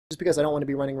because I don't want to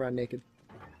be running around naked.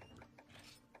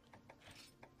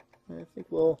 I think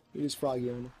we'll use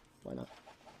Froggy only. Why not?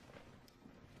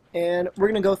 And we're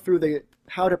going to go through the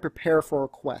how to prepare for a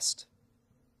quest.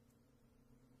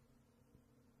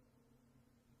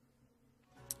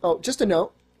 Oh, just a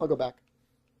note. I'll go back.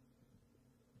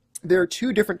 There are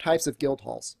two different types of guild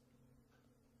halls.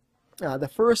 The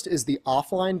first is the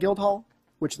offline guild hall,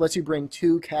 which lets you bring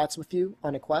 2 cats with you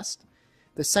on a quest.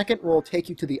 The second will take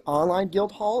you to the online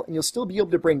guild hall, and you'll still be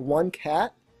able to bring 1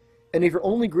 cat. And if you're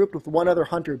only grouped with 1 other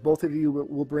hunter, both of you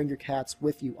will bring your cats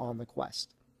with you on the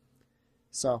quest.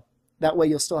 So that way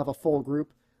you'll still have a full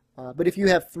group. But if you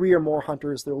have 3 or more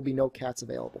hunters, there will be no cats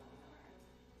available.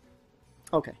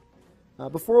 Okay.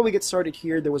 Before we get started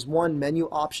here, there was one menu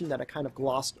option that I kind of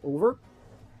glossed over,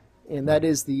 and that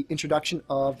is the introduction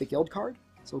of the guild card.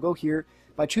 So we'll go here.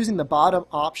 By choosing the bottom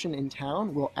option in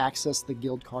town, we'll access the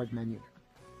guild card menu.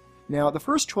 Now, the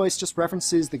first choice just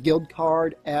references the guild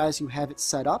card as you have it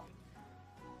set up.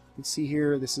 You can see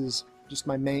here, this is just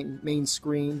my main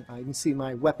screen. You can see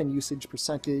my weapon usage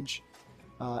percentage,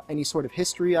 any sort of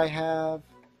history I have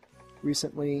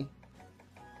recently,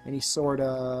 any sort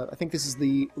of, I think this is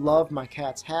the love my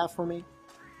cats have for me.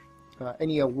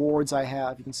 Any awards I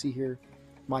have, you can see here,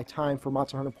 my time for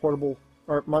Monster Hunter Portable,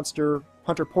 or Monster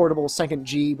Hunter Portable 2nd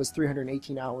G was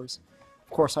 318 hours.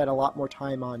 Of course, I had a lot more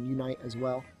time on Unite as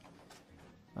well.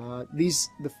 The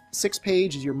 6th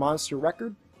page is your monster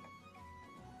record.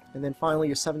 And then finally,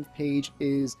 your 7th page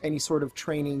is any sort of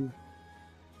training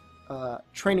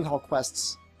hall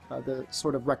quests, the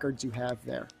sort of records you have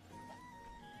there.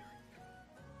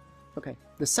 Okay,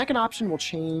 the second option will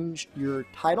change your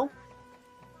title.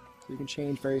 So you can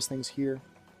change various things here.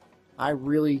 I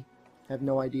really have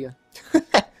no idea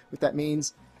what that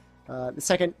means. The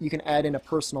second, you can add in a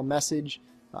personal message.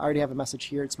 I already have a message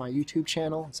here. It's my YouTube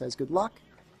channel. It says good luck.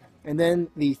 And then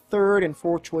the third and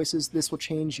fourth choices, this will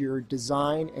change your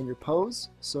design and your pose.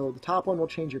 So the top one will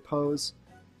change your pose.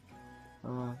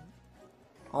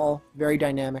 All very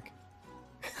dynamic.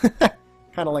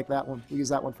 Kind of like that one. We'll use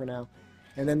that one for now.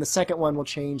 And then the second one will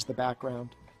change the background.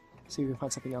 See if we can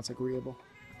find something else agreeable.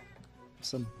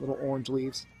 Some little orange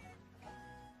leaves.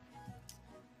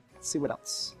 Let's see what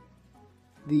else.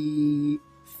 The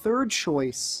third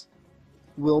choice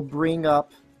will bring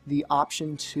up the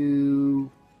option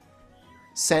to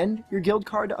send your guild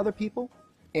card to other people,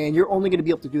 and you're only going to be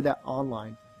able to do that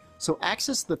online. So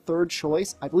access the third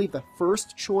choice. I believe the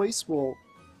first choice will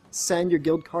send your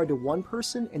guild card to 1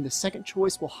 person, and the second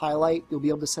choice will highlight, you'll be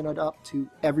able to send it up to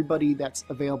everybody that's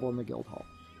available in the guild hall.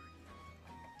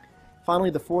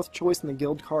 Finally, the fourth choice in the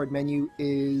guild card menu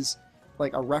is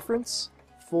like a reference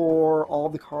for all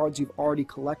the cards you've already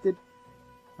collected.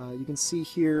 You can see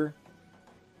here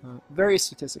various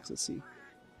statistics. Let's see.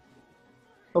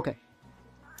 Okay.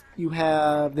 You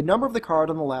have the number of the card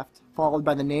on the left, followed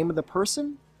by the name of the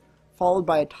person, followed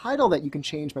by a title that you can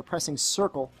change by pressing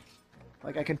circle.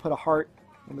 Like I can put a heart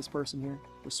on this person here.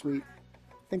 They're sweet.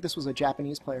 I think this was a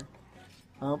Japanese player.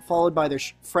 Followed by their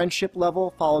friendship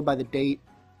level, followed by the date.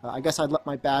 I guess I'd let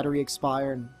my battery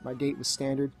expire, and my date was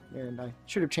standard, and I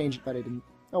should have changed it, but I didn't.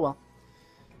 Oh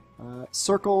well.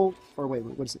 Circle, or wait,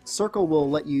 what is it? Circle will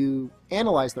let you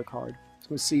analyze their card. So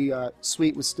we'll see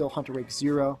Sweet was still Hunter Rank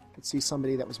 0. Let's see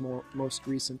somebody that was most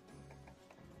recent.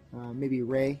 Maybe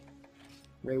Ray.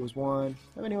 Ray was 1.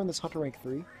 Have anyone that's Hunter Rank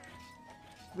 3?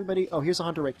 Everybody? Oh, here's a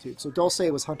Hunter Rank 2. So Dulce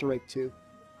was Hunter Rank 2.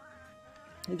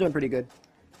 You're doing pretty good.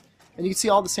 And you can see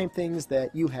all the same things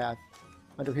that you have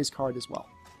under his card as well.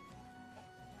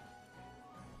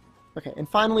 Okay, and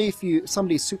finally, if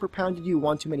somebody super pounded you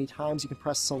one too many times, you can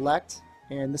press select,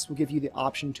 and this will give you the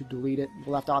option to delete it.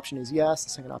 The left option is yes, the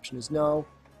second option is no.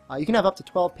 You can have up to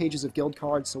 12 pages of guild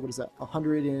cards, so what is that,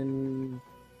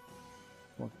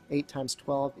 8 times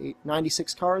 12,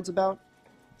 96 cards about.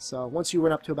 So once you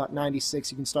run up to about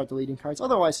 96, you can start deleting cards.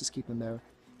 Otherwise, just keep them there,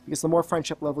 because the more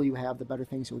friendship level you have, the better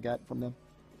things you'll get from them.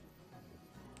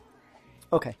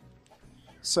 Okay.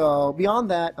 So beyond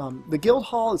that, the guild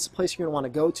hall is the place you're going to want to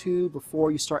go to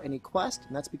before you start any quest,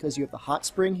 and that's because you have the hot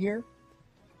spring here.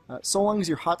 So long as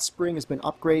your hot spring has been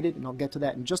upgraded, and I'll get to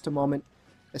that in just a moment,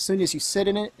 as soon as you sit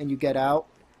in it and you get out,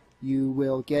 you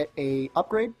will get a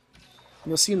upgrade. And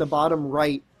you'll see in the bottom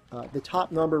right, the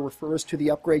top number refers to the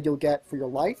upgrade you'll get for your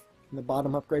life, and the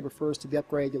bottom upgrade refers to the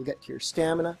upgrade you'll get to your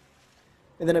stamina.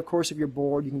 And then, of course, if you're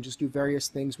bored, you can just do various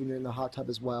things when you're in the hot tub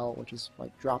as well, which is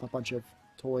like drop a bunch of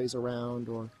toys around,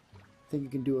 or I think you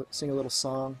can sing a little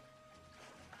song.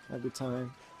 Have a good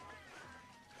time.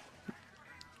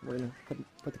 We're gonna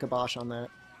put the kibosh on that.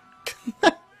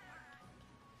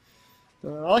 I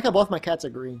like how both my cats are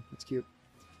green. It's cute.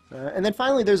 And then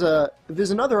finally, there's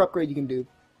another upgrade you can do,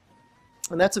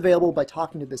 and that's available by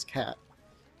talking to this cat.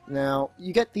 Now,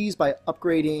 you get these by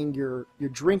upgrading your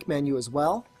drink menu as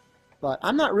well, but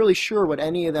I'm not really sure what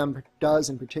any of them does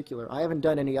in particular. I haven't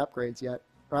done any upgrades yet,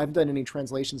 or I haven't done any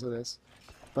translations of this.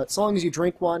 But so long as you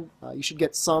drink one, you should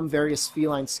get some various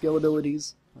feline skill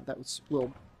abilities that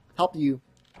will help you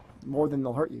more than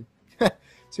they'll hurt you. So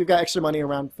if you've got extra money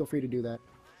around, feel free to do that.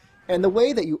 And the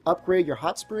way that you upgrade your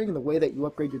hot spring and the way that you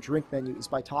upgrade your drink menu is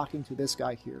by talking to this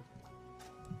guy here.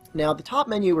 Now, the top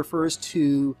menu refers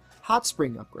to hot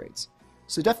spring upgrades.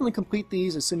 So definitely complete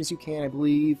these as soon as you can. I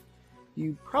believe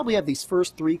you probably have these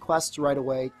first 3 quests right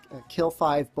away. Kill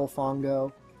 5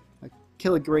 Bullfongo,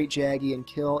 kill a Great Jaggy, and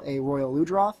kill a Royal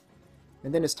Ludroth.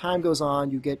 And then as time goes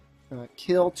on, you get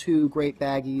kill 2 Great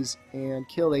Baggies and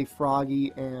kill a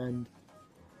Froggy and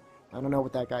I don't know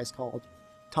what that guy's called.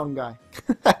 Tongue guy.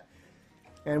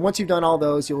 And once you've done all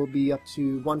those, you'll be up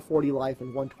to 140 life and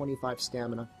 125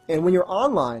 stamina. And when you're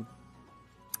online,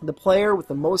 the player with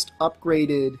the most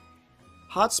upgraded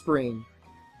hot spring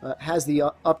has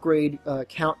the upgrade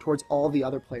count towards all the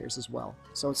other players as well.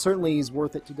 So it certainly is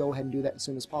worth it to go ahead and do that as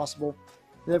soon as possible.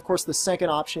 And then of course the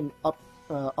second option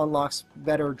unlocks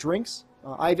better drinks.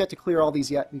 I've yet to clear all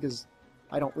these yet because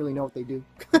I don't really know what they do.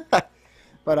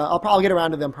 But I'll probably get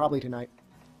around to them probably tonight.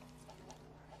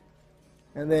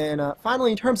 And then finally,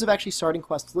 in terms of actually starting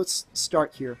quests, let's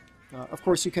start here. Of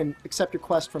course, you can accept your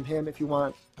quest from him if you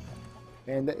want.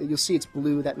 And you'll see it's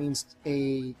blue. That means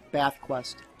a bath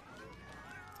quest.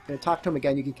 And talk to him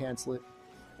again, you can cancel it.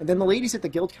 And then the ladies at the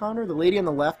guild counter, the lady on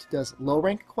the left does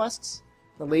low-rank quests.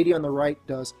 The lady on the right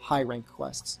does high-rank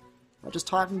quests. Just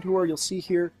talking to her, you'll see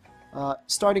here,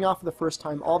 starting off for the first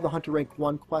time, all the Hunter Rank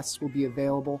 1 quests will be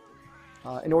available.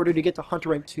 In order to get to Hunter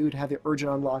Rank 2 to have the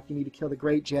urgent unlock, you need to kill the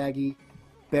Great Jaggy,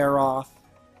 Baroth,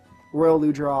 Royal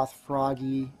Ludroth,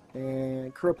 Froggy,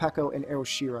 and Kuropeko and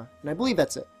Aoshira. And I believe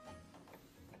that's it.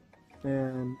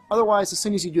 And otherwise, as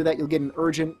soon as you do that, you'll get an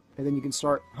urgent, and then you can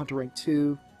start Hunter Rank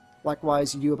 2.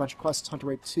 Likewise, you do a bunch of quests Hunter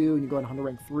Rank 2, and you go on Hunter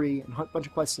Rank 3, and a bunch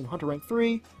of quests in Hunter Rank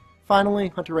 3. Finally,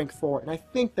 Hunter Rank 4, and I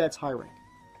think that's high rank.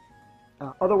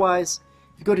 Otherwise,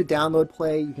 if you go to download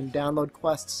play, you can download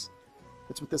quests.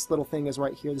 That's what this little thing is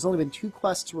right here. There's only been 2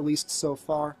 quests released so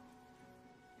far.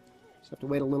 Just have to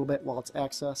wait a little bit while it's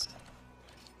accessed.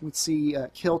 You can see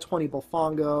kill 20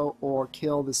 Bullfongo or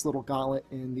kill this little gauntlet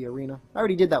in the arena. I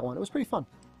already did that one. It was pretty fun.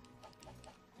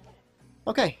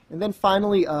 Okay, and then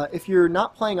finally, if you're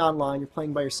not playing online, you're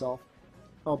playing by yourself.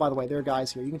 Oh, by the way, there are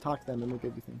guys here. You can talk to them and they'll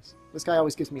give you things. This guy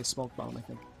always gives me a smoke bomb, I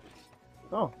think.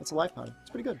 Oh, that's a life powder.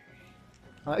 It's pretty good.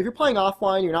 If you're playing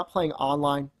offline, you're not playing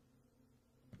online,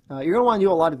 you're going to want to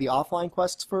do a lot of the offline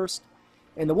quests first.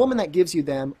 And the woman that gives you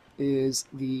them is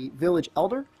the village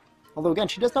elder. Although, again,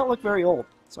 she does not look very old,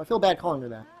 so I feel bad calling her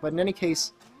that. But in any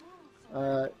case,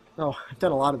 oh, I've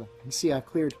done a lot of them. You see, I've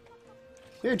cleared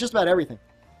just about everything.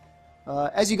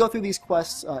 As you go through these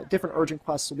quests, different urgent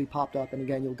quests will be popped up, and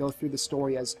again, you'll go through the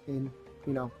story as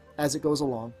it goes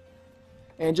along.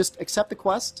 And just accept the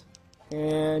quest,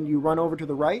 and you run over to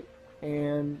the right,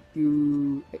 and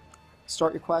you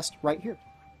start your quest right here.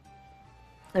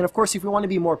 And of course, if you want to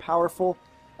be more powerful,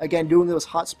 again, doing those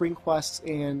hot spring quests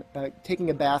and taking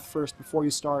a bath first before you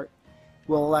start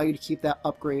will allow you to keep that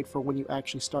upgrade for when you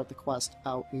actually start the quest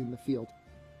out in the field.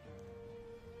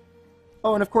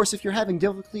 Oh, and of course, if you're having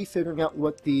difficulty figuring out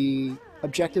what the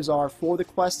objectives are for the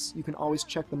quests, you can always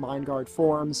check the MineGuard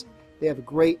forums. They have a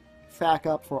great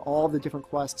backup for all the different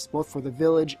quests, both for the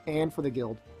village and for the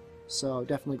guild. So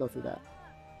definitely go through that.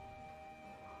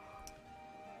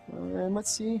 And let's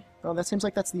see. Oh, that seems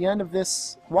like that's the end of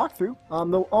this walkthrough.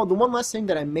 The one last thing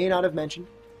that I may not have mentioned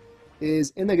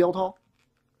is in the guild hall.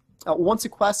 Once a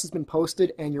quest has been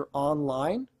posted and you're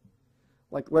online,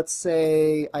 like let's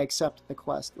say I accept a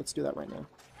quest. Let's do that right now.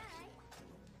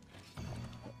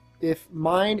 If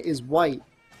mine is white,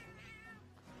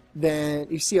 then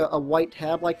you see a white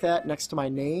tab like that next to my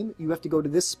name. You have to go to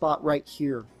this spot right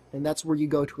here, and that's where you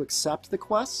go to accept the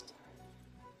quest.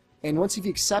 And once you've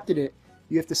accepted it,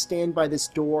 you have to stand by this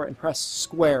door and press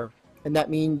square, and that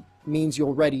means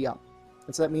you'll ready up.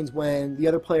 And so that means when the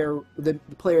other player, the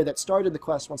player that started the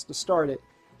quest wants to start it,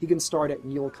 he can start it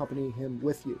and you'll accompany him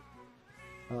with you.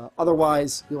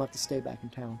 Otherwise, you'll have to stay back in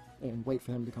town and wait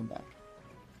for him to come back.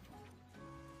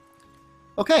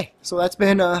 Okay, so that's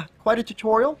been quite a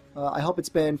tutorial. I hope it's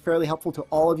been fairly helpful to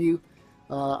all of you.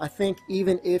 I think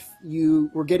even if you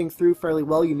were getting through fairly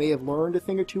well, you may have learned a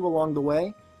thing or two along the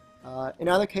way. In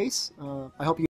either case, I hope you